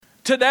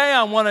Today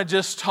I want to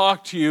just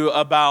talk to you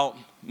about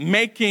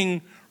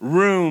making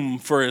room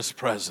for his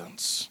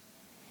presence.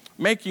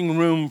 Making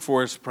room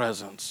for his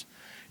presence.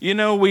 You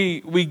know,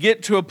 we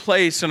get to a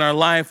place in our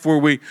life where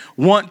we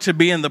want to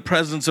be in the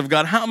presence of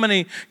God. How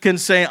many can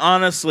say,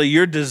 honestly,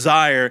 your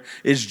desire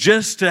is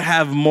just to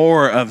have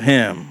more of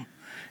him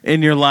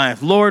in your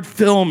life? Lord,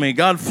 fill me.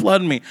 God,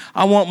 flood me.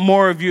 I want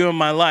more of you in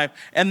my life.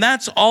 And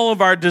that's all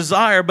of our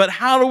desire. But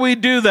how do we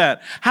do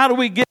that? How do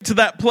we get to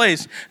that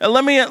place? And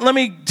let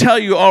me tell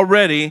you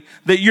already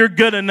that you're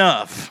good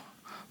enough.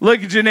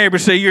 Look at your neighbor,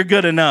 say, you're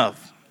good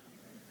enough.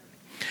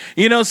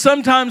 You know,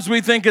 sometimes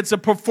we think it's a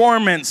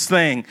performance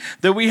thing,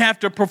 that we have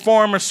to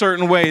perform a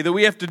certain way, that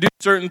we have to do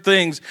certain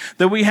things,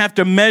 that we have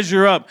to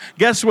measure up.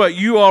 Guess what?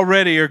 You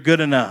already are good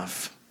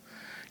enough.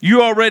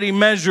 You already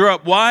measure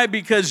up. Why?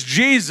 Because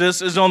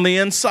Jesus is on the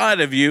inside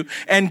of you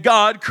and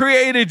God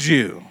created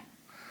you.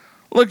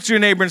 Look at your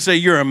neighbor and say,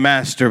 you're a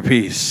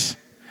masterpiece.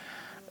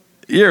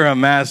 You're a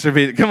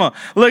masterpiece. Come on,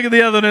 look at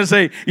the other one and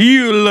say,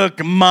 you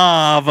look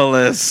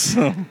marvelous.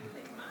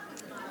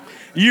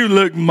 You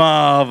look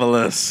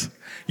marvelous.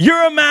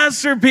 You're a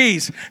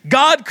masterpiece.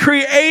 God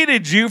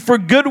created you for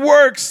good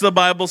works, the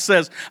Bible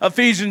says,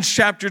 Ephesians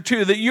chapter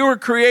 2, that you were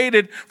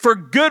created for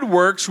good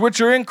works,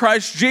 which are in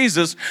Christ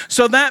Jesus.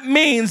 So that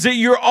means that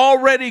you're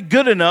already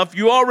good enough.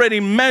 You already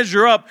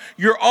measure up.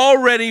 You're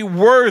already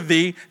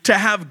worthy to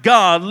have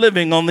God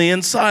living on the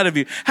inside of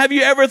you. Have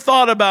you ever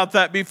thought about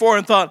that before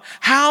and thought,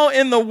 how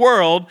in the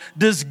world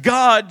does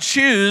God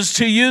choose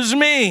to use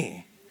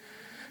me?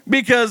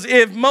 Because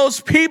if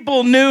most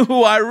people knew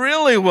who I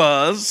really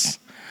was,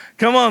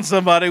 come on,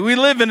 somebody. We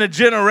live in a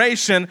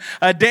generation,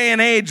 a day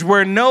and age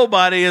where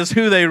nobody is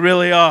who they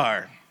really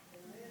are.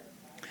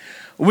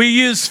 We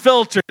use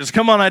filters.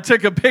 Come on, I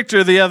took a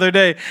picture the other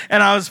day,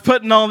 and I was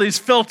putting all these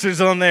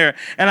filters on there,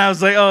 and I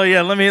was like, oh,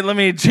 yeah, let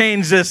me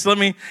change this. Let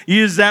me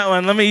use that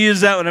one. Let me use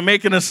that one, and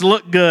making us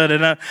look good.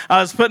 And I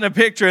was putting a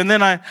picture, and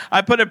then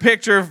I put a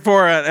picture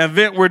for an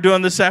event we're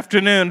doing this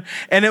afternoon,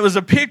 and it was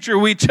a picture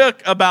we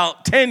took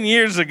about 10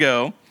 years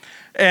ago.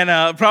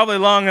 And probably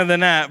longer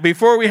than that,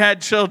 before we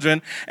had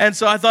children. And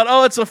so I thought,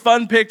 oh, it's a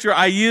fun picture.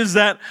 I used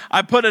that.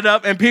 I put it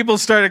up, and people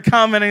started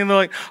commenting, and they're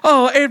like,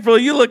 oh, April,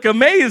 you look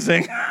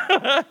amazing.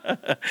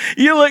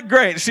 You look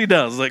great. She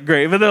does look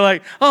great. But they're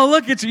like, oh,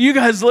 look at you. You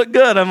guys look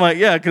good. I'm like,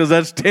 yeah, because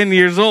that's 10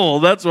 years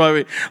old. That's why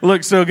we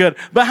look so good.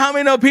 But how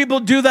many know people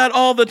do that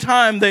all the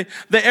time? They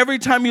every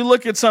time you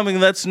look at something,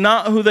 that's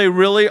not who they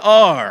really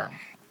are.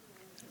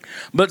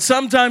 But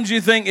sometimes you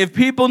think, if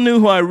people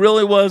knew who I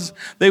really was,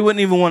 they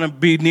wouldn't even want to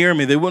be near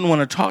me. They wouldn't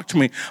want to talk to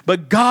me.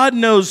 But God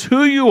knows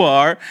who you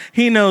are.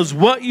 He knows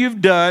what you've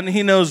done.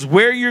 He knows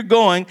where you're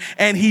going.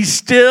 And he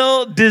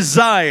still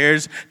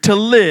desires to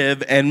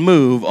live and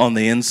move on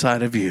the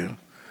inside of you.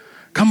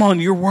 Come on,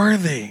 you're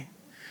worthy.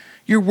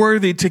 You're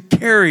worthy to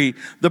carry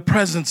the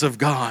presence of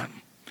God.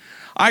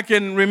 I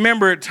can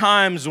remember at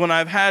times when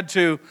I've had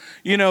to,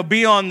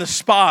 be on the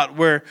spot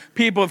where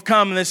people have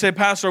come and they say,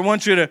 Pastor, I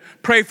want you to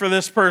pray for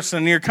this person.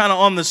 And you're kind of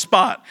on the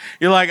spot.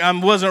 You're like, I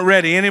wasn't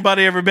ready.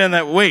 Anybody ever been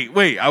that?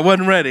 Wait, I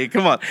wasn't ready.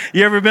 Come on.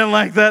 You ever been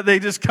like that? They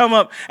just come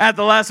up at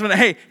the last minute.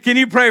 Hey, can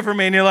you pray for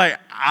me? And you're like,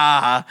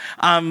 yeah,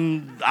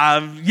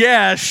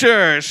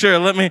 sure.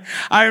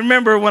 I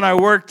remember when I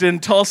worked in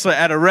Tulsa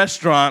at a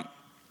restaurant,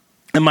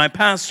 and my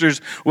pastors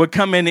would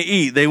come in to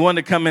eat. They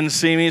wanted to come in and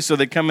see me, so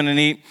they come in and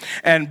eat.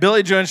 And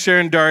Billy Joe and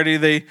Sharon Daugherty,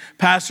 they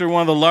pastored one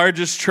of the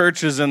largest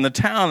churches in the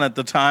town at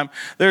the time.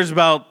 There's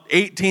about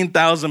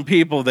 18,000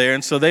 people there.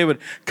 And so they would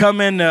come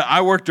in.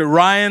 I worked at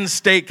Ryan's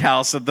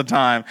Steakhouse at the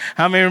time.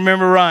 How many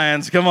remember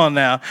Ryan's? Come on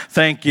now.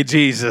 Thank you,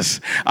 Jesus.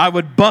 I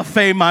would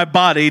buffet my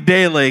body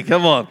daily.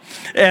 Come on.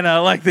 And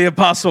like the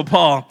Apostle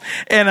Paul.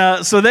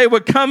 And so they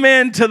would come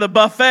into the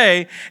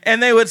buffet,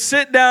 and they would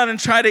sit down and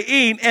try to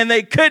eat, and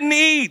they couldn't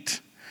eat.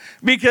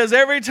 Because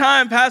every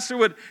time Pastor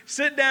would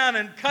sit down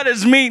and cut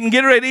his meat and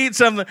get ready to eat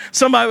something,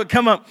 somebody would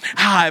come up,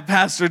 hi,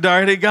 Pastor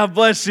Daugherty, God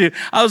bless you.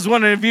 I was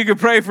wondering if you could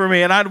pray for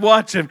me. And I'd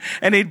watch him,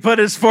 and he'd put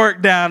his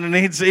fork down, and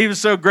he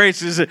was so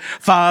gracious. He said,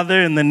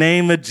 Father, in the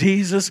name of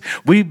Jesus,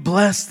 we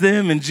bless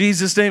them in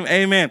Jesus' name,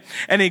 amen.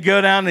 And he'd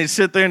go down, and he'd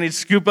sit there, and he'd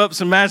scoop up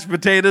some mashed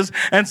potatoes,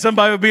 and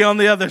somebody would be on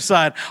the other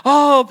side.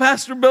 Oh,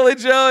 Pastor Billy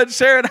Joe and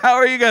Sharon, how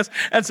are you guys?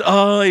 And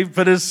so, he'd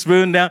put his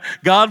spoon down.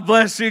 God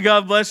bless you,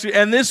 God bless you.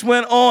 And this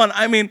went on.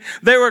 I mean,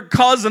 they were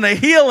causing a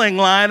healing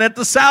line at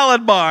the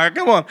salad bar.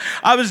 Come on.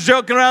 I was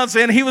joking around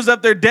saying he was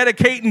up there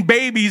dedicating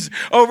babies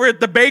over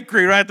at the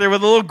bakery right there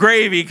with a little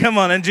gravy. Come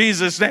on, in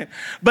Jesus' name.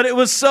 But it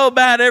was so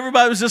bad.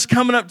 Everybody was just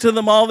coming up to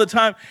them all the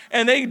time,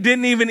 and they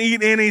didn't even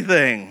eat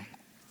anything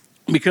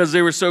because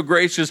they were so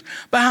gracious.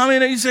 But how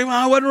many of you say, well,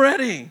 I wasn't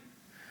ready?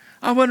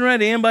 I wasn't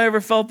ready. Anybody ever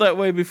felt that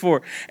way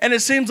before? And it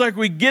seems like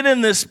we get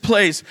in this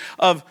place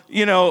of,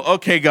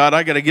 okay, God,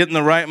 I got to get in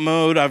the right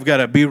mode. I've got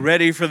to be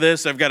ready for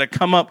this. I've got to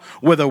come up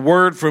with a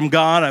word from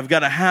God. I've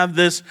got to have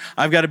this.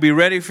 I've got to be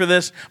ready for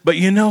this. But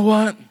you know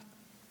what?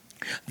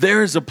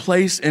 There is a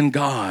place in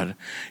God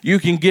you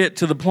can get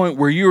to the point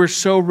where you are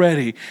so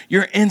ready.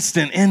 You're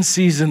instant, in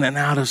season and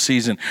out of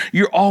season.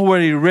 You're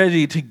already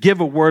ready to give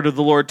a word of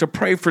the Lord, to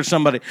pray for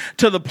somebody.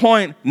 To the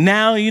point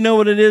now, you know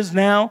what it is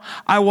now?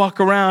 I walk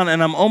around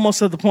and I'm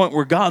almost at the point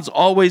where God's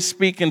always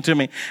speaking to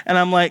me. And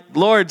I'm like,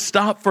 Lord,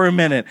 stop for a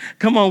minute.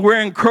 Come on, we're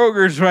in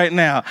Kroger's right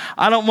now.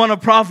 I don't want to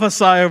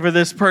prophesy over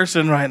this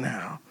person right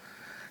now.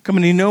 Come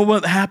on, you know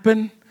what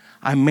happened?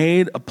 I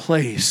made a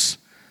place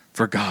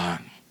for God.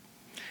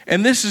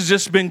 And this has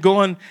just been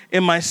going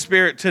in my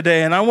spirit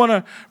today. And I want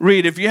to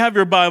read, if you have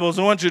your Bibles,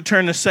 I want you to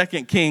turn to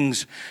 2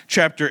 Kings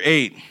chapter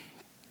 8.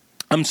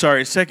 I'm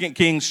sorry, 2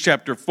 Kings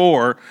chapter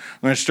 4. I'm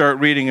going to start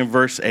reading in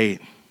verse 8.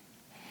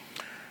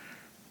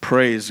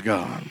 Praise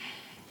God.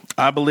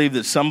 I believe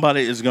that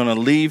somebody is going to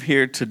leave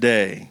here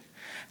today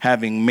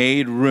having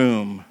made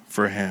room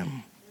for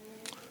him.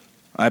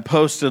 I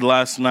posted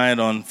last night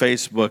on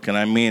Facebook, and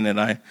I mean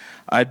it.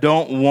 I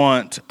don't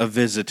want a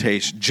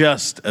visitation,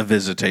 just a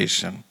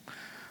visitation.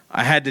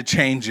 I had to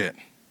change it.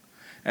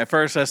 At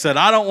first I said,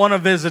 I don't want a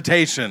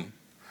visitation.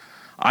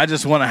 I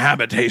just want a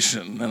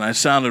habitation. And I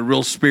sounded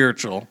real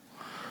spiritual.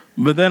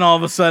 But then all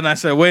of a sudden I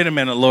said, wait a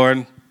minute,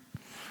 Lord.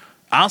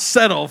 I'll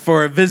settle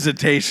for a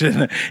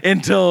visitation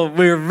until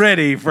we're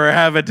ready for a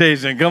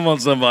habitation. Come on,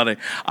 somebody.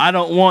 I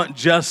don't want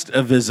just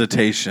a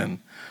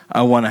visitation.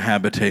 I want a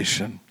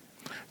habitation.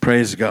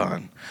 Praise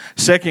God.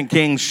 2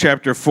 Kings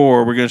chapter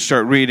 4, we're going to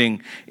start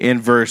reading in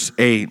verse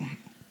 8.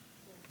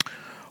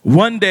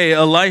 One day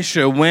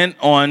Elisha went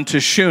on to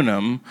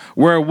Shunem,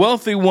 where a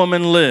wealthy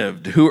woman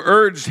lived, who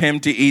urged him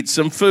to eat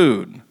some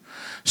food.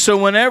 So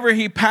whenever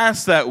he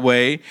passed that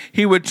way,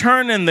 he would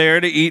turn in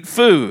there to eat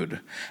food.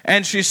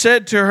 And she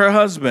said to her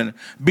husband,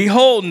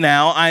 behold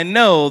now, I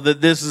know that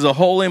this is a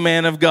holy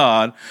man of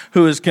God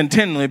who is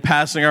continually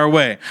passing our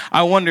way.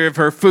 I wonder if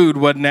her food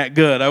wasn't that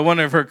good. I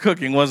wonder if her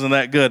cooking wasn't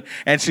that good.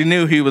 And she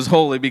knew he was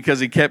holy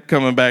because he kept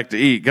coming back to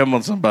eat. Come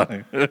on,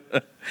 somebody.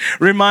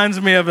 Reminds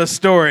me of a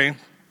story.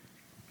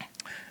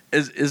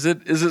 Is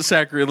it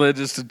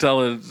sacrilegious to tell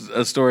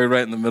a story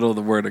right in the middle of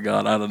the Word of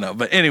God? I don't know.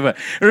 But anyway,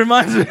 it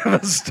reminds me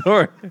of a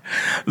story.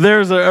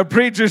 There's a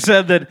preacher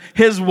said that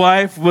his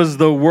wife was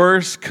the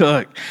worst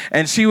cook,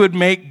 and she would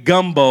make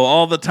gumbo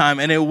all the time,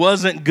 and it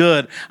wasn't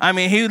good. I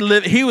mean,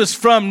 he was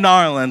from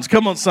Narlands.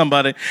 Come on,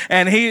 somebody.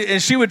 And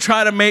she would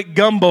try to make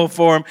gumbo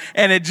for him,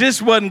 and it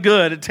just wasn't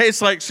good. It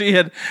tastes like she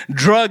had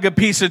drug a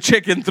piece of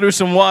chicken through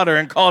some water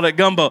and called it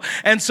gumbo.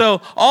 And so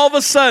all of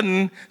a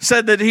sudden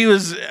said that he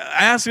was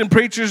asking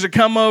preachers to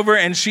come over,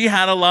 and she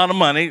had a lot of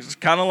money. It's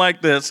kind of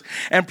like this.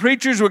 And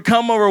preachers would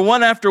come over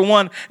one after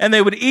one, and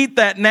they would eat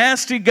that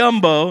nasty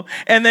gumbo,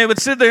 and they would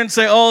sit there and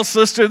say, oh,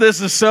 sister, this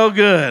is so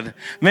good.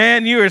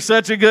 Man, you are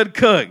such a good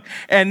cook.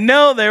 And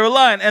no, they were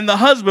lying. And the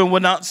husband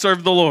would not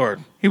serve the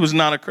Lord. He was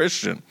not a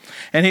Christian.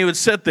 And he would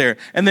sit there.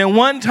 And then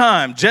one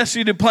time,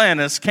 Jesse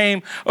Duplantis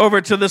came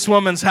over to this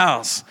woman's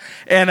house.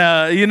 And,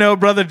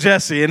 Brother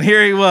Jesse. And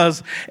here he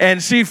was.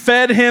 And she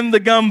fed him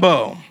the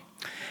gumbo.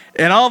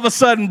 And all of a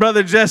sudden,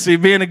 Brother Jesse,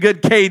 being a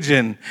good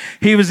Cajun,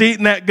 he was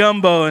eating that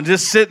gumbo and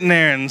just sitting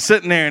there and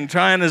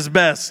trying his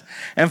best.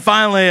 And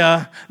finally,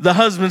 the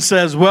husband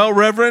says, well,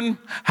 Reverend,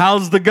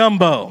 how's the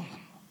gumbo?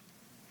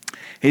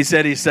 He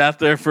said he sat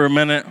there for a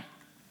minute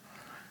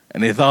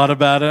and he thought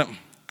about it.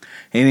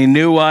 And he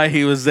knew why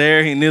he was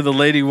there. He knew the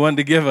lady wanted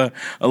to give a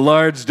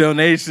large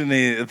donation.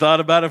 He thought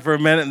about it for a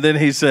minute. And then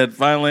he said,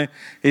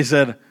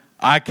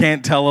 I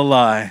can't tell a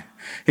lie.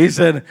 He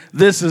said,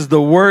 this is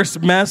the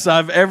worst mess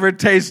I've ever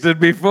tasted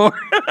before.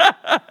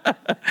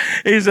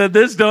 He said,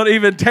 this don't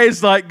even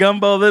taste like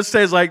gumbo. This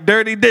tastes like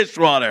dirty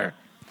dishwater.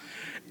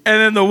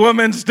 And then the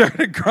woman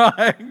started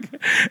crying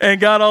and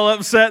got all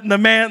upset. And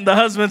the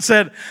husband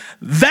said,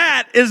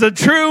 that is a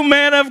true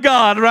man of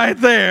God right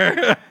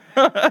there.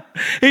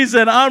 He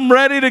said, I'm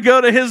ready to go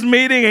to his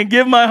meeting and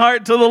give my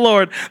heart to the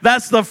Lord.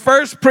 That's the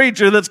first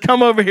preacher that's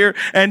come over here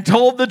and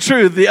told the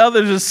truth. The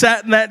others just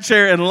sat in that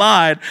chair and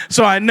lied.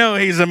 So I know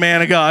he's a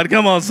man of God.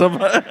 Come on,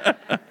 somebody.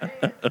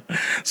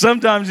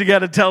 Sometimes you got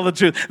to tell the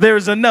truth.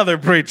 There's another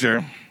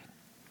preacher.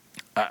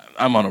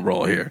 I'm on a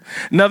roll here.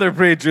 Another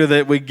preacher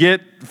that would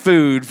get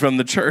food from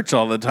the church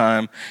all the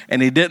time,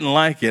 and he didn't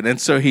like it.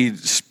 And so he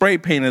spray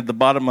painted the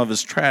bottom of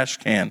his trash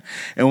can.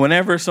 And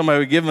whenever somebody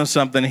would give him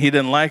something he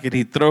didn't like it,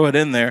 he'd throw it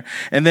in there.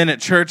 And then at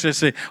church, they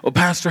say, well,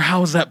 Pastor, how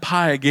was that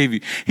pie I gave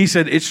you? He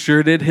said, it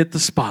sure did hit the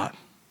spot.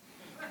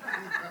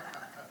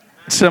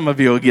 Some of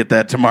you will get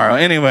that tomorrow.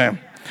 Anyway.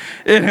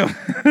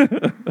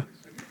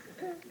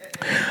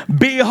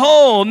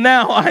 Behold,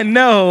 now I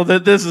know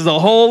that this is a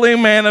holy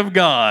man of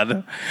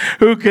God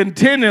who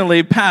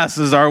continually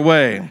passes our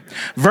way.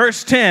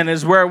 Verse 10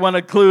 is where I want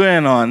to clue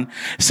in on.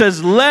 It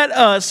says, let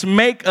us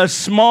make a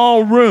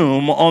small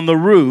room on the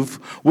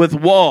roof with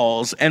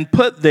walls and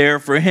put there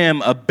for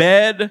him a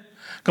bed.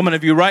 Come on,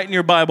 if you write in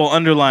your Bible,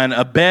 underline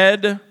a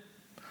bed,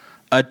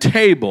 a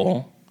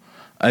table,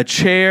 a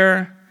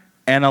chair,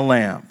 and a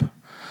lamp,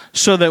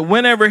 so that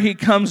whenever he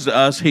comes to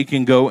us, he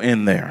can go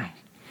in there.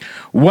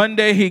 One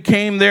day he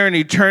came there and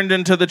he turned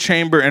into the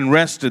chamber and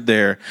rested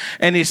there.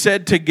 And he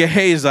said to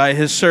Gehazi,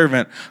 his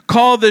servant,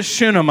 call this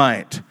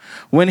Shunammite.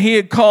 When he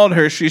had called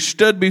her, she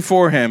stood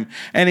before him.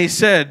 And he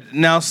said,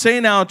 now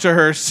say now to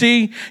her,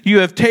 see, you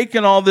have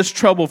taken all this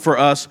trouble for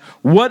us.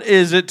 What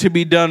is it to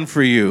be done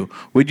for you?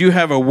 Would you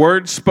have a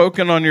word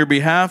spoken on your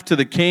behalf to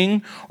the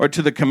king or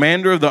to the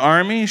commander of the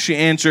army? She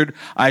answered,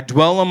 I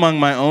dwell among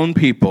my own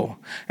people.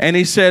 And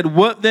he said,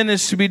 what then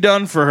is to be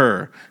done for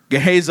her?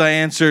 Gehazi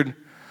answered,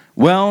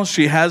 well,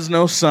 she has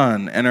no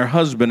son, and her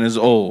husband is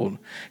old.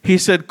 He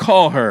said,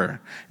 call her.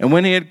 And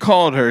when he had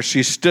called her,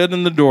 she stood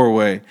in the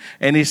doorway.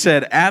 And he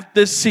said, at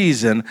this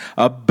season,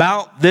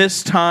 about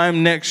this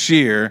time next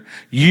year,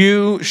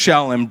 you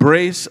shall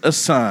embrace a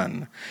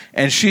son.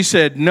 And she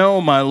said, no,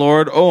 my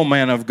lord, O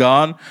man of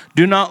God,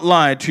 do not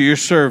lie to your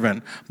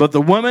servant. But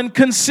the woman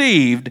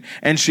conceived,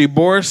 and she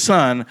bore a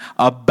son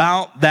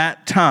about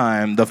that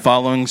time the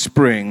following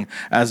spring,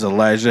 as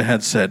Elijah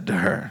had said to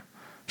her.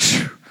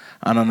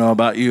 I don't know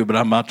about you, but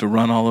I'm about to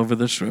run all over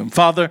this room.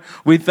 Father,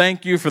 we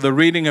thank you for the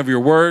reading of your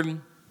word.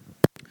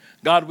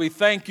 God, we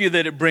thank you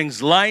that it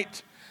brings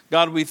light.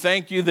 God, we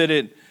thank you that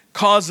it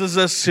causes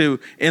us to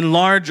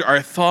enlarge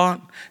our thought.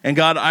 And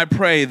God, I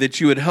pray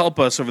that you would help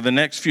us over the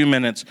next few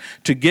minutes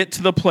to get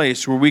to the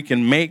place where we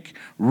can make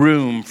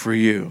room for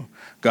you.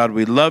 God,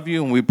 we love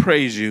you and we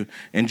praise you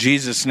in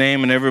Jesus'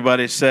 name. And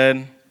everybody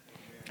said,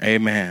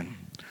 amen.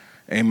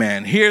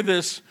 Amen. Hear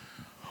this.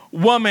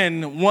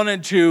 Woman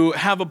wanted to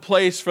have a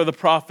place for the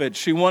prophet.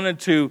 She wanted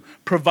to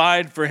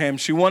provide for him.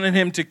 She wanted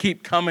him to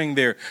keep coming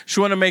there.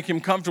 She wanted to make him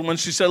comfortable. And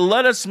she said,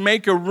 let us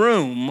make a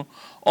room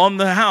on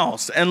the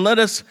house and let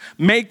us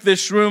make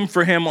this room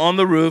for him on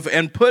the roof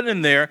and put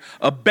in there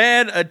a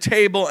bed, a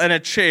table, and a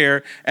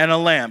chair and a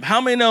lamp. How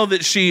many know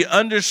that she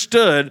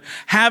understood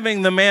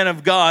having the man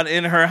of God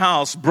in her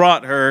house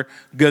brought her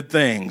good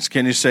things?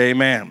 Can you say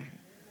amen?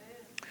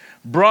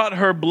 Brought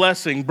her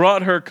blessing,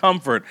 brought her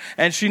comfort,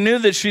 and she knew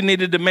that she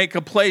needed to make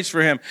a place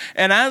for him.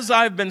 And as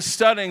I've been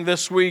studying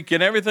this week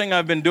and everything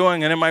I've been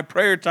doing and in my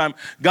prayer time,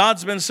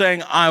 God's been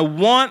saying, I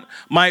want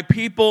my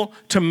people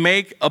to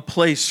make a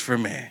place for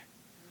me.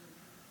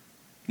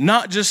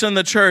 Not just in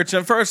the church.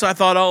 And first I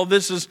thought, oh,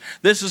 this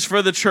is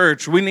for the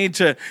church. We need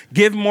to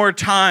give more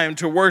time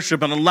to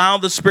worship and allow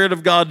the Spirit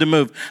of God to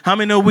move. How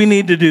many know we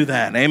need to do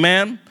that?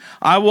 Amen?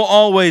 I will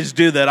always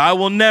do that. I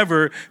will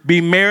never be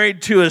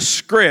married to a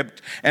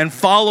script and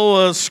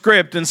follow a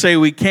script and say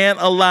we can't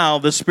allow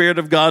the Spirit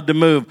of God to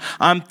move.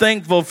 I'm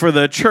thankful for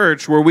the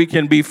church where we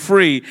can be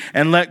free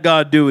and let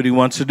God do what he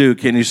wants to do.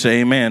 Can you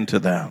say amen to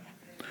that?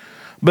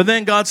 But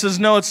then God says,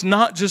 no, it's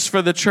not just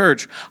for the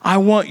church. I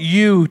want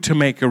you to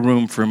make a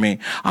room for me.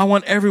 I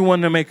want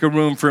everyone to make a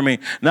room for me.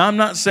 Now, I'm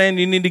not saying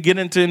you need to get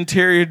into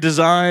interior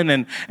design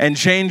and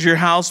change your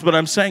house, but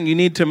I'm saying you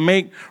need to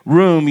make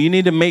room. You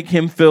need to make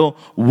him feel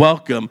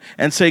welcome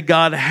and say,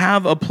 God,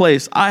 have a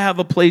place. I have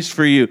a place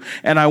for you,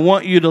 and I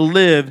want you to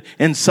live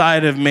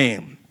inside of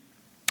me.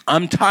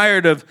 I'm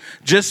tired of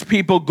just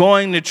people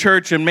going to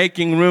church and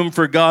making room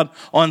for God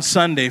on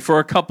Sunday for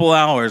a couple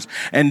hours.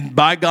 And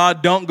by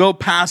God, don't go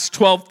past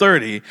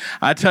 12:30.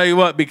 I tell you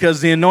what, because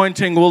the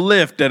anointing will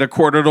lift at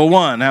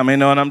 1:45. How many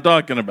know what I'm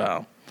talking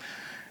about?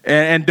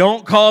 And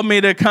don't call me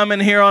to come in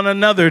here on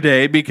another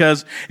day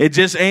because it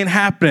just ain't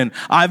happening.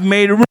 I've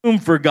made room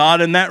for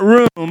God, and that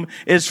room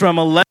is from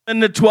 11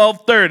 to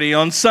 12:30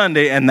 on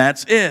Sunday, and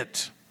that's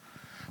it.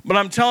 But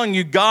I'm telling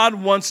you, God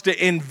wants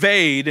to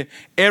invade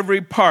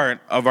every part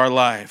of our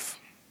life.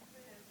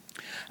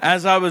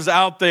 As I was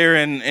out there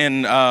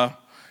in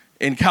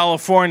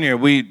California,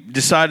 we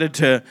decided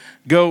to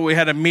go. We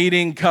had a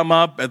meeting come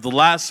up at the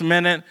last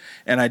minute,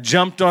 and I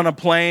jumped on a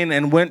plane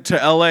and went to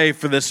LA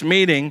for this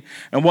meeting.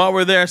 And while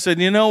we're there, I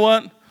said, you know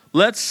what?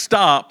 Let's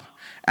stop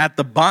at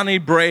the Bonnie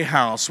Bray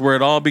house where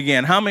it all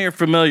began. How many are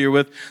familiar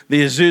with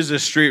the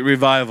Azusa Street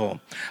revival?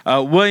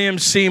 William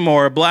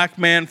Seymour, a black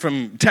man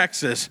from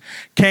Texas,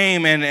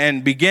 came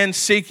and began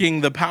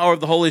seeking the power of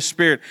the Holy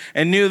Spirit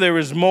and knew there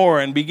was more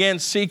and began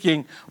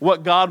seeking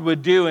what God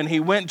would do. And he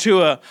went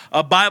to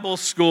a Bible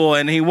school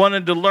and he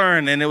wanted to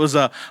learn. And it was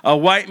a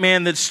white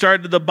man that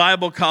started the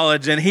Bible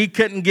college and he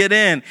couldn't get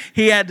in.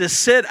 He had to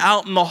sit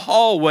out in the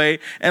hallway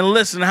and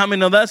listen. How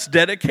many know that's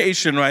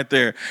dedication right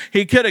there?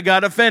 He could have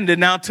got offended.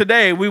 Now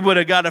today, we would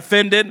have got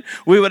offended.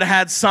 We would have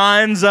had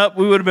signs up.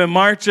 We would have been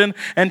marching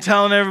and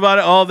telling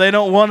everybody, oh, they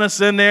don't want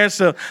us in there,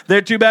 so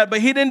they're too bad. But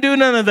he didn't do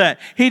none of that.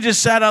 He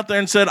just sat out there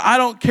and said, I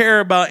don't care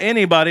about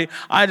anybody.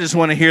 I just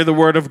want to hear the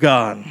word of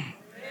God.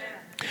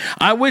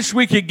 I wish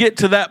we could get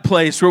to that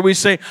place where we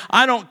say,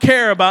 I don't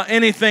care about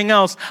anything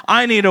else.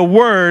 I need a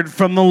word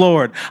from the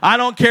Lord. I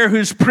don't care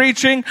who's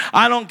preaching.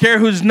 I don't care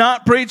who's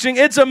not preaching.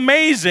 It's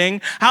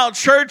amazing how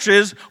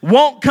churches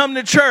won't come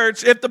to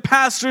church if the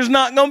pastor's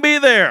not going to be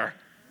there.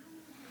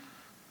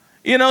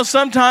 You know,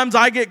 sometimes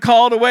I get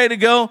called away to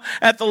go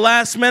at the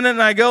last minute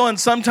and I go, and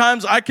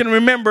sometimes I can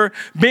remember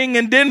being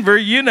in Denver,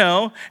 you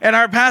know, and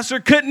our pastor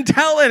couldn't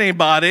tell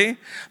anybody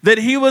that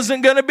he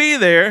wasn't going to be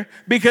there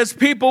because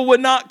people would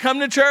not come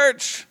to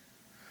church.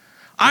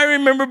 I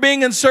remember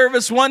being in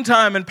service one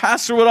time, and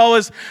pastor would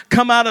always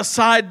come out a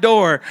side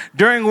door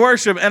during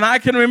worship, and I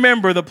can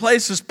remember the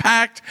place was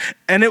packed,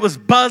 and it was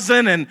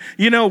buzzing, and,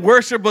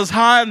 worship was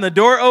high, and the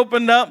door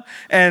opened up,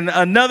 and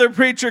another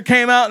preacher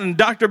came out, and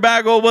Dr.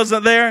 Bagwell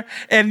wasn't there,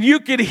 and you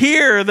could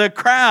hear the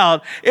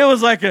crowd. It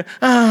was like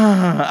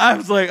I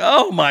was like,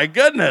 oh my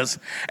goodness.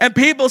 And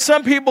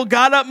some people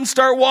got up and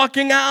start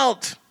walking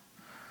out.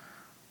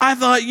 I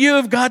thought, you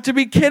have got to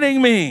be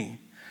kidding me.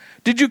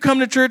 Did you come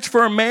to church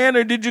for a man,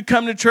 or did you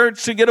come to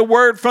church to get a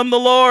word from the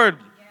Lord?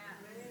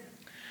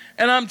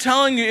 And I'm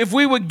telling you, if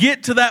we would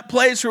get to that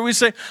place where we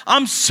say,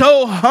 I'm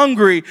so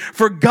hungry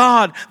for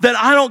God that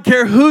I don't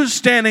care who's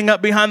standing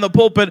up behind the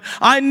pulpit.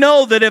 I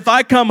know that if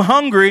I come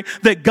hungry,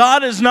 that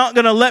God is not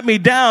going to let me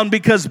down,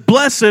 because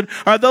blessed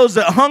are those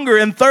that hunger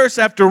and thirst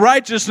after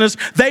righteousness.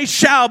 They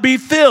shall be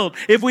filled.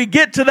 If we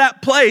get to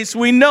that place,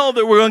 we know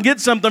that we're going to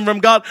get something from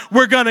God.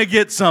 We're going to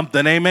get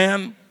something.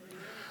 Amen.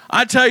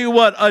 I tell you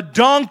what, a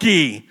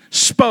donkey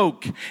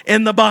spoke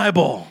in the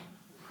Bible.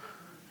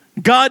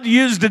 God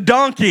used a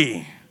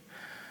donkey.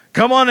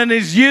 Come on, and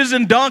he's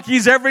using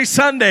donkeys every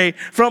Sunday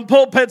from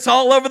pulpits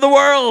all over the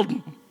world.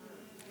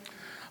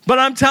 But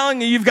I'm telling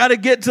you, you've got to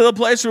get to the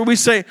place where we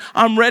say,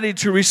 I'm ready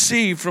to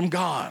receive from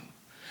God.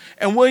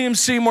 And William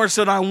Seymour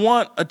said, I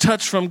want a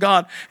touch from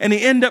God. And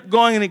he ended up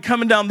going and he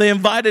coming down. They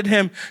invited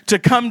him to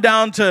come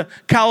down to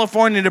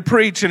California to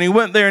preach. And he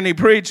went there and he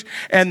preached.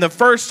 And the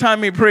first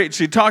time he preached,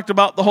 he talked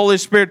about the Holy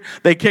Spirit.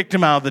 They kicked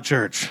him out of the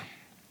church.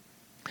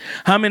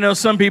 How many know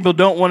some people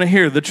don't want to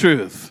hear the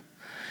truth?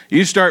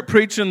 You start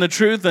preaching the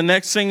truth, the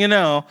next thing you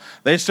know,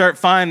 they start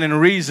finding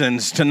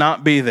reasons to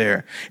not be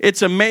there.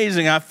 It's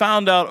amazing. I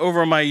found out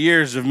over my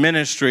years of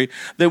ministry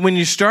that when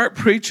you start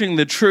preaching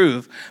the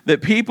truth,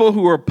 that people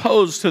who are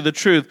opposed to the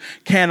truth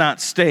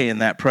cannot stay in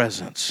that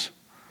presence.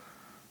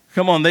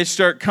 Come on, they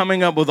start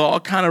coming up with all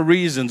kind of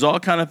reasons, all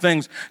kind of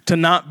things to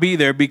not be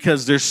there,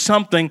 because there's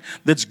something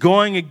that's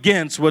going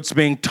against what's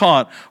being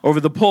taught over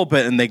the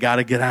pulpit, and they got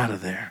to get out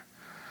of there.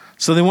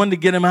 So they wanted to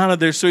get him out of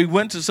there, so he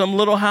went to some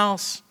little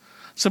house.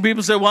 Some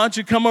people said, why don't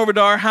you come over to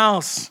our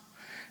house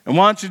and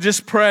why don't you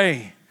just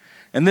pray?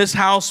 And this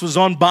house was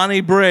on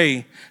Bonnie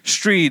Bray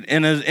Street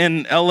in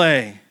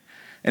L.A.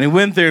 And he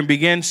went there and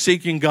began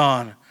seeking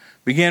God,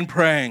 began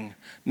praying.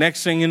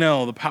 Next thing you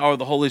know, the power of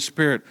the Holy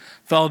Spirit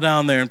fell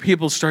down there, and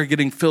people started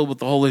getting filled with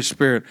the Holy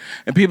Spirit,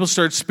 and people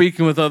started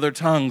speaking with other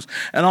tongues,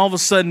 and all of a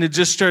sudden it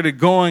just started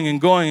going and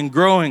going and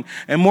growing,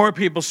 and more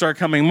people start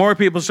coming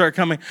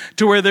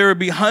to where there would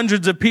be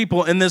hundreds of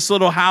people in this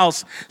little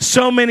house,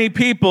 so many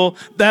people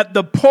that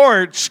the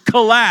porch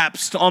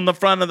collapsed on the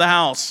front of the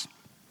house.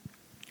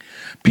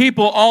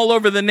 People all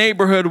over the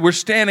neighborhood were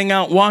standing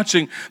out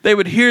watching. They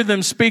would hear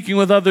them speaking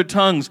with other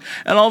tongues.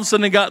 And all of a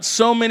sudden, it got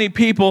so many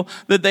people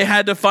that they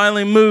had to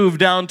finally move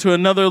down to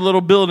another little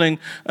building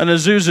on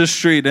Azusa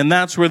Street. And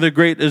that's where the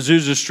great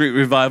Azusa Street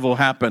revival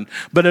happened.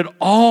 But it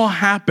all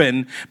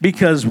happened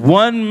because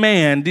one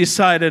man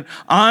decided,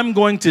 I'm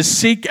going to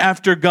seek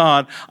after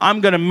God.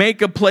 I'm going to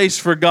make a place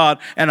for God.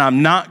 And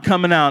I'm not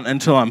coming out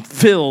until I'm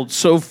filled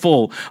so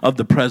full of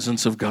the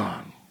presence of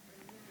God.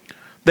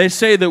 They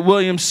say that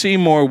William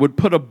Seymour would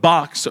put a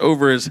box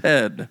over his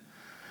head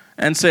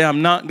and say,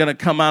 I'm not going to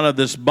come out of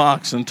this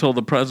box until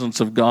the presence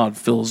of God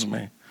fills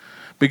me.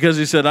 Because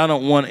he said, I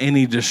don't want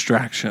any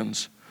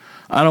distractions.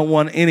 I don't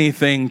want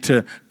anything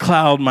to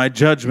cloud my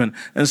judgment.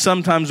 And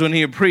sometimes when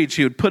he would preach,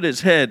 he would put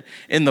his head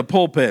in the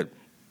pulpit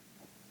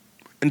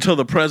until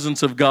the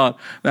presence of God.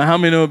 Now, how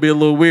many know it would be a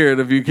little weird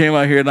if you came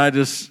out here and I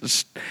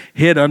just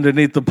hid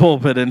underneath the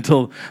pulpit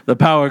until the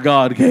power of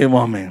God came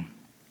on me?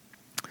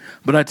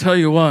 But I tell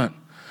you what,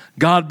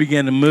 God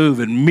began to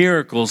move in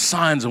miracles,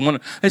 signs, and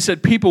wonders. They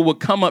said people would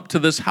come up to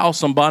this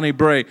house on Bonnie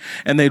Bray,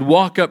 and they'd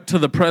walk up to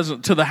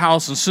the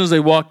house. And as soon as they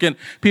walk in,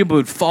 people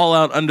would fall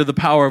out under the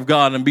power of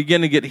God and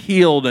begin to get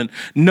healed. And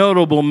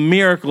notable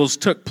miracles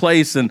took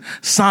place, and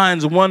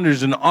signs,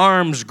 wonders, and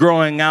arms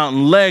growing out,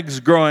 and legs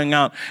growing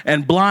out,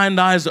 and blind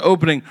eyes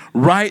opening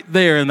right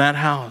there in that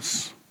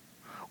house.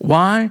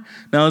 Why?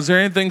 Now, is there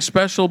anything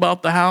special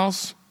about the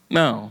house?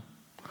 No.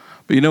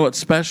 But you know what's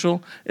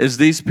special is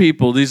these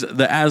people, the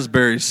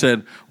Asburys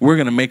said, we're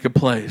going to make a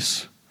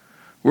place.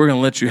 We're going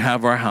to let you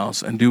have our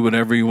house and do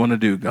whatever you want to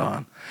do,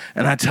 God.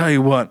 And I tell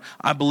you what,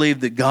 I believe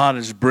that God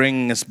is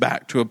bringing us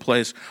back to a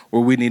place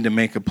where we need to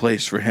make a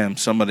place for him.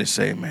 Somebody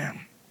say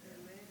amen.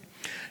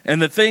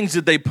 And the things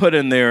that they put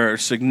in there are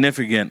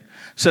significant.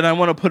 Said, I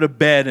want to put a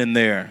bed in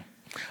there.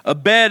 A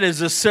bed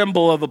is a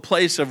symbol of a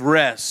place of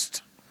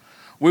rest.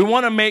 We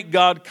want to make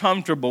God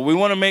comfortable. We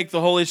want to make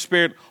the Holy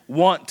Spirit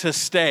want to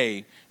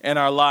stay in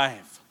our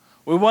life.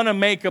 We want to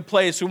make a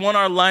place. We want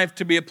our life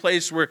to be a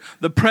place where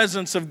the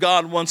presence of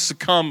God wants to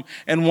come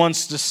and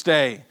wants to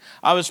stay.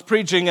 I was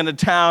preaching in a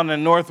town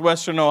in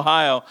northwestern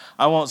Ohio.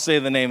 I won't say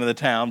the name of the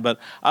town, but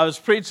I was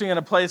preaching in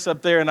a place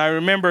up there, and I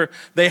remember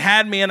they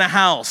had me in a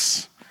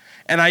house.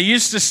 And I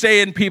used to stay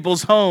in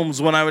people's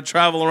homes when I would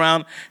travel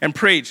around and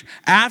preach.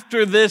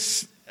 After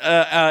this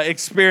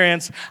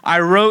experience, I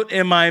wrote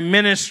in my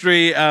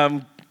ministry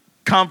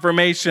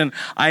confirmation,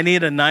 I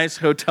need a nice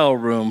hotel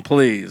room,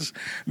 please.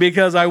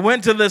 Because I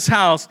went to this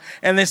house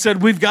and they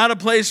said, we've got a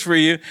place for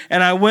you.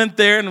 And I went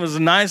there and it was a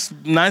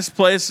nice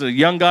place. A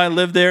young guy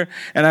lived there.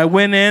 And I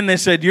went in, they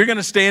said, you're going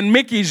to stay in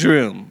Mickey's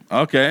room.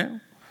 Okay.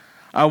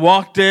 I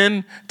walked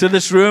in to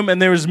this room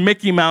and there was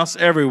Mickey Mouse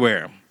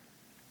everywhere.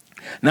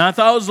 Now I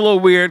thought it was a little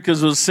weird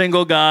because it was a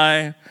single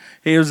guy.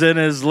 He was in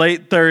his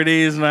late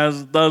 30s, and I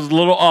was a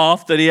little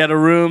off that he had a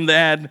room that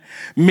had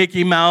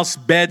Mickey Mouse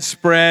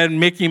bedspread,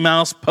 Mickey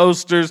Mouse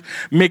posters,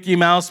 Mickey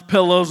Mouse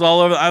pillows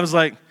all over. I was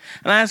like,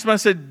 and I asked him, I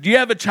said, do you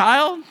have a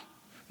child?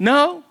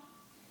 No.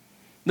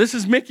 This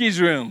is Mickey's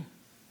room.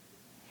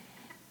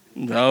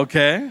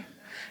 Okay.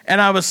 And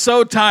I was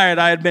so tired.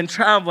 I had been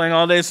traveling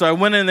all day, so I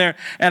went in there,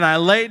 and I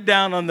laid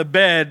down on the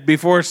bed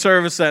before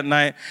service that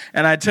night,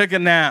 and I took a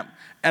nap,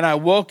 and I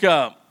woke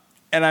up.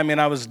 And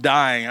I was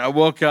dying. I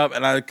woke up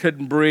and I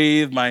couldn't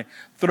breathe. My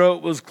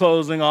throat was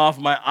closing off.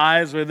 My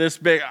eyes were this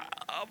big.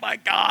 Oh my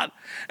God.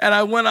 And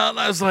I went out and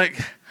I was like,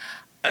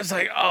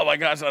 oh my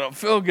gosh, I don't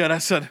feel good. I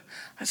said,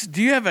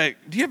 do you have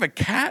a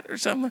cat or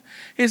something?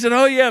 He said,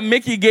 oh yeah,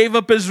 Mickey gave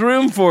up his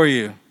room for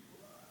you.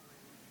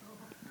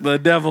 The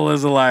devil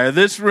is a liar.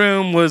 This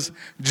room was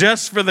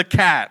just for the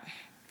cat.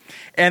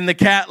 And the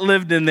cat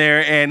lived in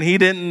there and he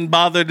didn't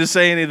bother to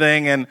say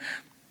anything. And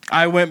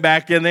I went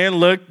back in there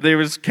and looked. There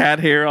was cat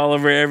hair all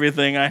over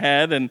everything I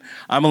had, and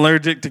I'm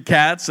allergic to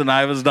cats, and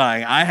I was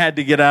dying. I had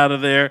to get out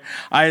of there.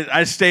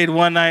 I stayed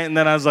one night, and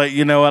then I was like,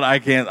 you know what, I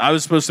can't. I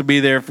was supposed to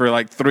be there for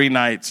like 3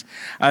 nights.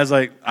 I was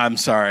like, I'm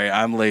sorry,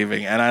 I'm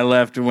leaving. And I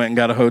left and went and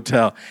got a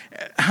hotel.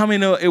 How many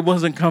know it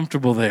wasn't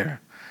comfortable there?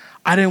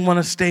 I didn't want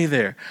to stay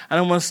there. I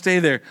don't want to stay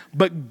there.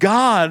 But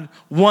God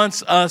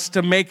wants us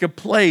to make a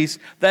place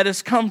that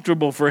is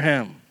comfortable for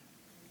him.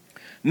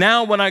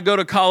 Now when I go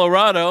to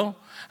Colorado,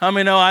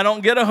 I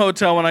don't get a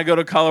hotel when I go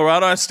to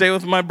Colorado. I stay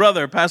with my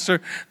brother, Pastor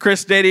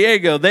Chris De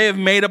Diego. They have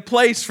made a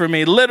place for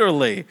me,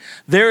 literally.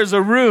 There is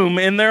a room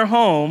in their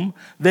home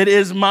that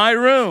is my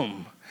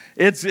room.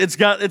 It's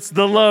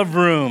the love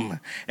room,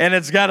 and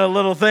it's got a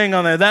little thing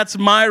on there. That's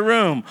my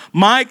room.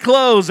 My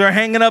clothes are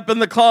hanging up in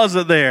the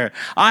closet there.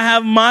 I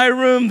have my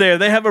room there.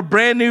 They have a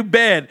brand new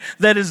bed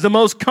that is the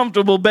most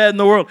comfortable bed in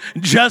the world,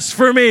 just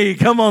for me.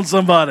 Come on,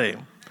 somebody.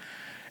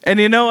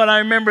 And you know what? I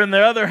remember in the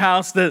other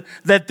house that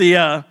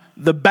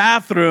the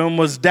bathroom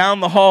was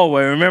down the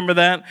hallway. Remember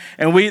that?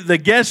 And the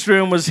guest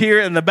room was here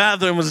and the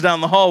bathroom was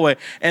down the hallway.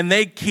 And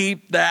they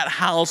keep that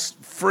house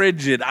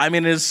frigid.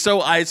 It's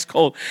so ice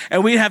cold.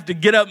 And we'd have to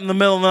get up in the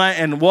middle of the night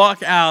and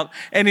walk out.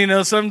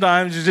 And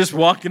sometimes you just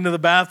walk into the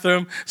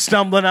bathroom,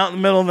 stumbling out in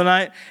the middle of the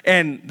night,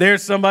 and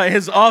there's somebody,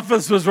 his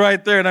office was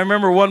right there. And I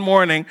remember one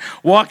morning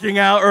walking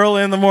out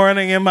early in the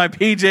morning in my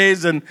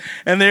PJs,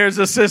 and there's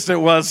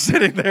assistant was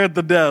sitting there at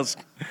the desk.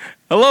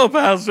 Hello,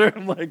 Pastor.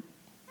 I'm like,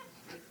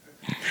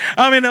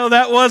 no,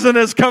 that wasn't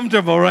as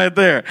comfortable right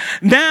there.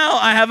 Now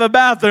I have a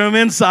bathroom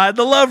inside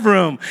the love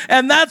room.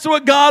 And that's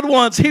what God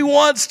wants. He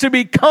wants to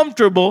be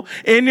comfortable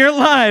in your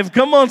life.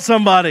 Come on,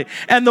 somebody.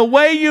 And the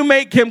way you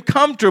make him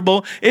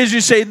comfortable is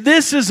you say,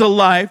 this is a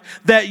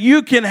life that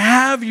you can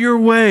have your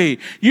way.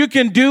 You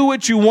can do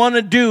what you want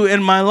to do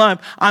in my life.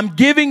 I'm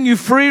giving you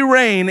free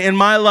reign in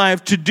my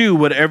life to do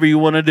whatever you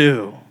want to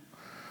do.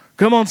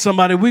 Come on,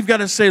 somebody. We've got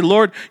to say,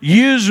 Lord,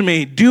 use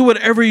me. Do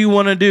whatever you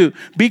want to do.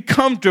 Be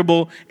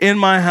comfortable in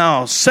my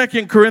house.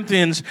 2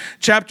 Corinthians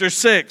chapter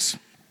 6,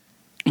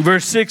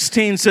 verse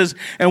 16 says,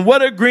 and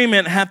what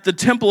agreement hath the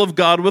temple of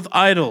God with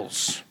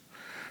idols?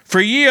 For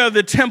ye are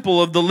the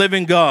temple of the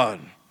living God.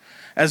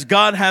 As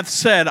God hath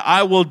said,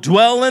 I will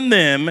dwell in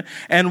them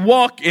and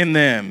walk in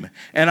them,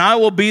 and I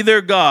will be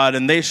their God,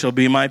 and they shall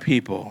be my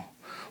people.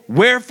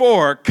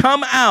 Wherefore,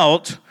 come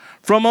out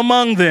from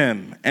among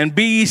them, and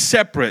be ye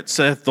separate,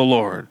 saith the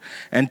Lord,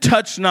 and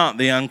touch not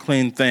the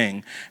unclean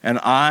thing, and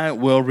I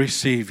will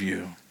receive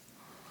you.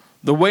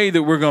 The way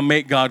that we're going to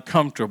make God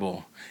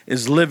comfortable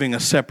is living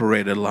a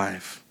separated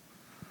life.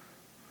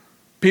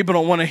 People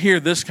don't want to hear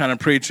this kind of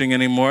preaching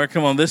anymore.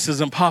 Come on, this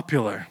isn't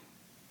popular.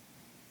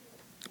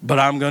 But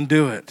I'm going to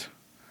do it.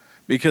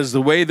 Because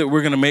the way that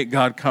we're going to make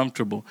God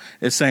comfortable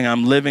is saying,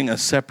 I'm living a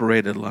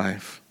separated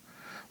life.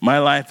 My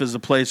life is a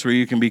place where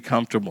you can be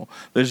comfortable.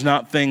 There's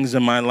not things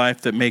in my life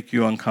that make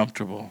you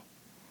uncomfortable.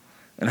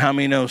 And how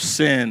many know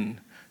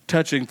sin,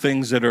 touching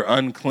things that are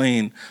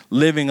unclean,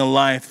 living a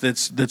life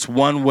that's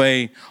one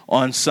way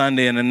on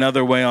Sunday and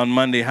another way on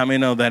Monday, how many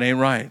know that ain't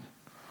right?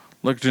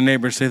 Look at your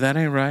neighbor and say, that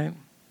ain't right.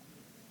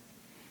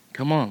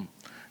 Come on.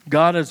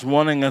 God is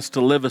wanting us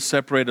to live a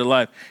separated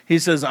life. He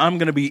says, I'm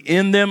going to be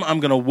in them. I'm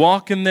going to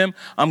walk in them.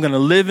 I'm going to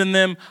live in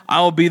them.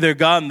 I will be their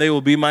God and they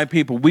will be my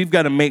people. We've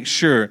got to make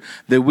sure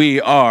that we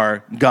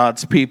are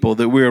God's people,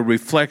 that we're a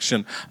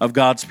reflection of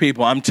God's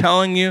people. I'm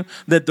telling you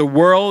that the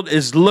world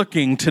is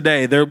looking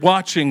today. They're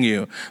watching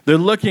you. They're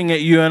looking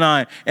at you and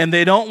I, and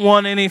they don't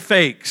want any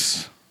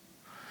fakes.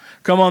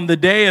 Come on, the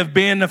day of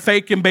being a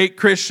fake and bait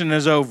Christian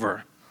is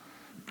over.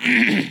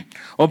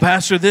 Well,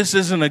 Pastor, this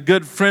isn't a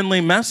good,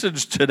 friendly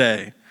message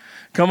today.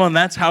 Come on,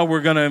 that's how we're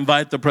going to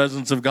invite the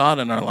presence of God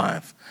in our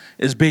life,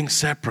 is being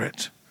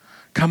separate.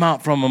 Come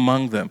out from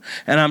among them.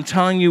 And I'm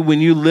telling you,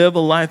 when you live a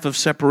life of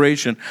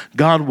separation,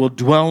 God will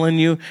dwell in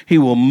you. He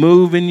will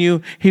move in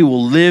you. He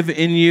will live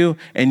in you.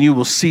 And you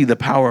will see the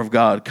power of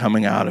God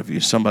coming out of you.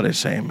 Somebody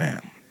say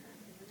amen.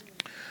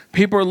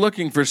 People are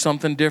looking for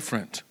something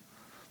different.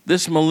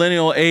 This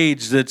millennial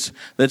age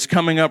that's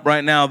coming up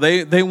right now,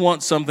 they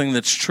want something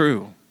that's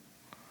true.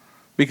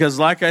 Because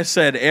like I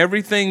said,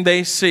 everything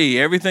they see,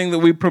 everything that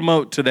we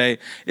promote today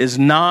is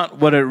not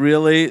what it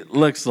really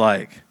looks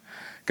like.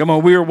 Come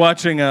on, we were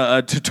watching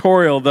a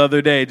tutorial the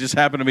other day, just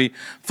happened to be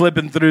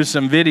flipping through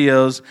some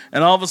videos,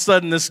 and all of a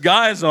sudden this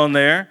guy's on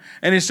there,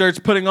 and he starts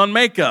putting on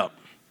makeup.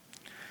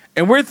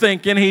 And we're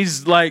thinking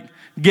he's like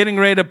getting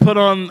ready to put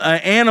on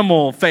an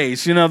animal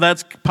face. You know,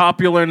 that's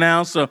popular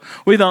now, so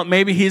we thought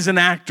maybe he's an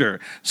actor.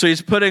 So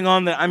he's putting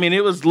on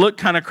it looked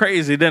kind of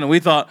crazy, didn't it? We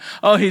thought,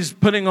 oh, he's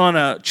putting on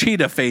a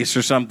cheetah face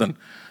or something.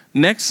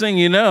 Next thing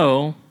you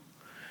know,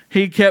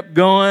 he kept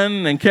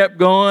going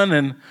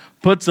and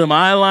put some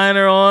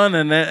eyeliner on,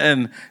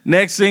 and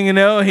next thing you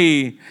know,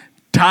 he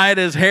tied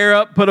his hair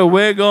up, put a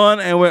wig on,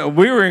 and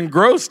we were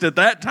engrossed at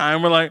that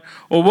time. We're like,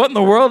 well, what in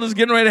the world is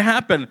getting ready to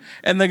happen?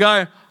 And the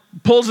guy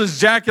pulls his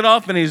jacket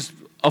off, and he's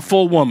a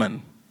full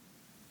woman.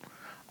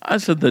 I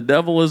said, the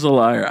devil is a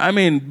liar. I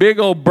mean, big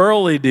old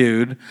burly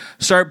dude,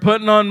 start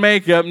putting on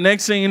makeup.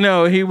 Next thing you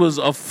know, he was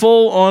a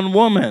full-on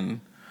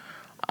woman.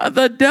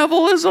 The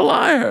devil is a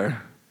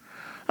liar.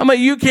 I'm like,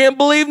 you can't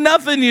believe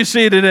nothing you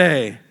see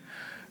today.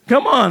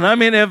 Come on. I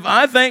mean, if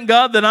I thank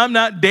God that I'm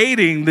not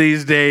dating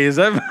these days.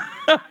 I'm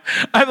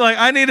like,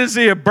 I need to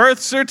see a birth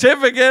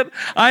certificate.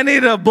 I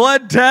need a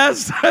blood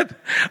test. You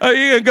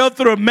can go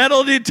through a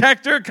metal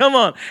detector. Come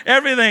on.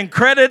 Everything.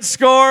 Credit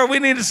score. We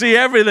need to see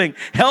everything.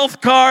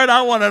 Health card.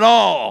 I want it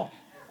all.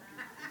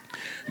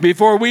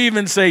 Before we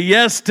even say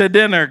yes to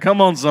dinner. Come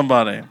on,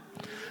 somebody.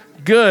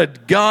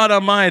 Good God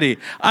Almighty.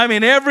 I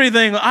mean,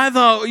 everything. I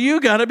thought,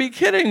 you got to be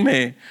kidding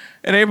me.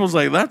 And April's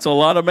like, that's a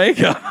lot of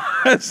makeup.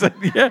 I said,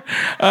 yeah.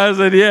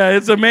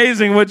 It's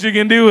amazing what you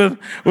can do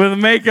with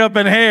makeup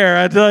and hair.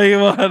 I tell you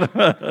what.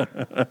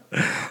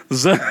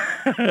 So,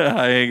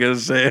 I ain't going to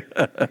say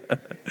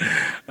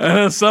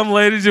it. Some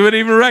ladies you wouldn't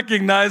even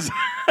recognize.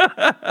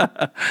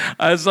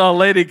 I saw a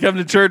lady come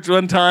to church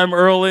one time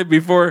early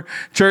before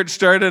church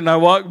started, and I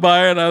walked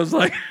by and I was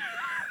like,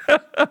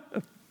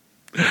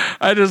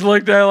 I just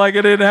looked at her like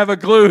I didn't have a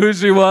clue who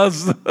she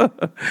was.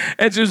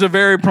 And she was a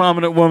very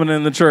prominent woman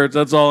in the church.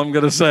 That's all I'm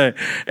going to say.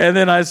 And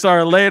then I saw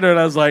her later, and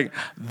I was like,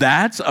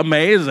 that's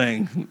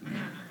amazing.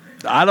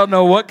 I don't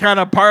know what kind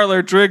of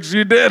parlor tricks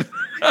you did.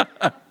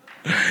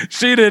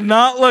 She did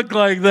not look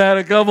like that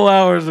a couple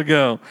hours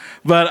ago.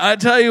 But I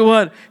tell you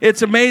what,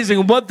 it's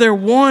amazing. What they're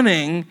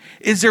wanting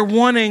is they're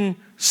wanting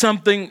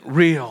something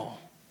real.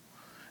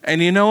 And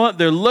you know what?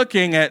 They're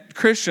looking at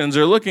Christians,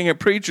 they're looking at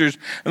preachers,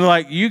 and they're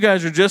like, you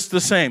guys are just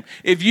the same.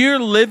 If you're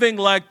living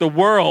like the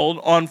world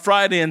on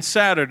Friday and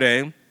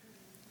Saturday,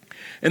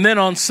 and then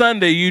on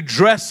Sunday you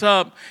dress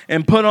up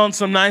and put on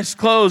some nice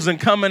clothes and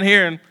come in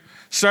here and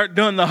start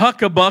doing the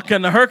huckabuck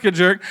and the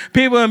herkajerk,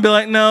 people will be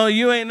like, no,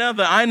 you ain't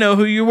nothing. I know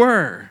who you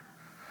were.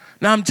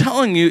 Now I'm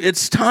telling you,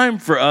 it's time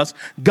for us.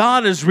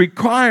 God is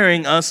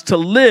requiring us to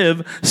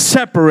live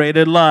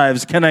separated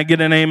lives. Can I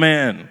get an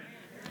amen?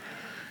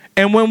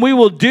 And when we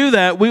will do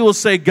that, we will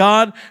say,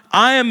 God,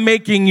 I am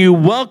making you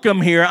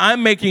welcome here.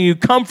 I'm making you